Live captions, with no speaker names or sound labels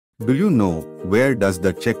Do you know where does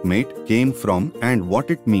the checkmate came from and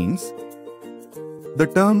what it means? The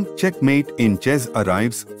term checkmate in chess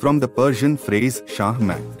arrives from the Persian phrase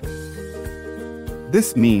Shahmat.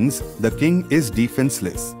 This means the king is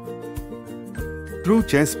defenseless. True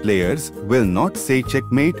chess players will not say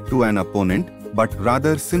checkmate to an opponent, but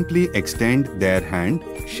rather simply extend their hand,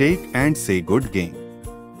 shake and say good game.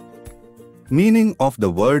 Meaning of the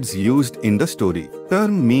words used in the story.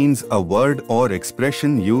 Term means a word or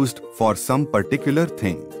expression used for some particular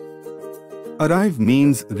thing. Arrive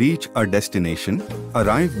means reach a destination,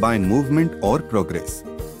 arrive by movement or progress.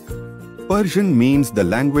 Persian means the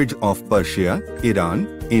language of Persia, Iran,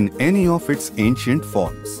 in any of its ancient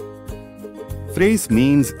forms. Phrase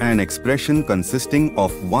means an expression consisting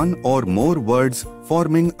of one or more words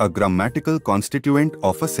forming a grammatical constituent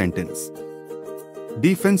of a sentence.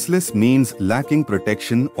 Defenseless means lacking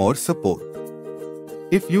protection or support.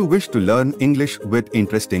 If you wish to learn English with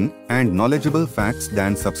interesting and knowledgeable facts,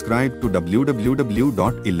 then subscribe to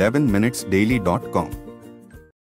www.11minutesdaily.com.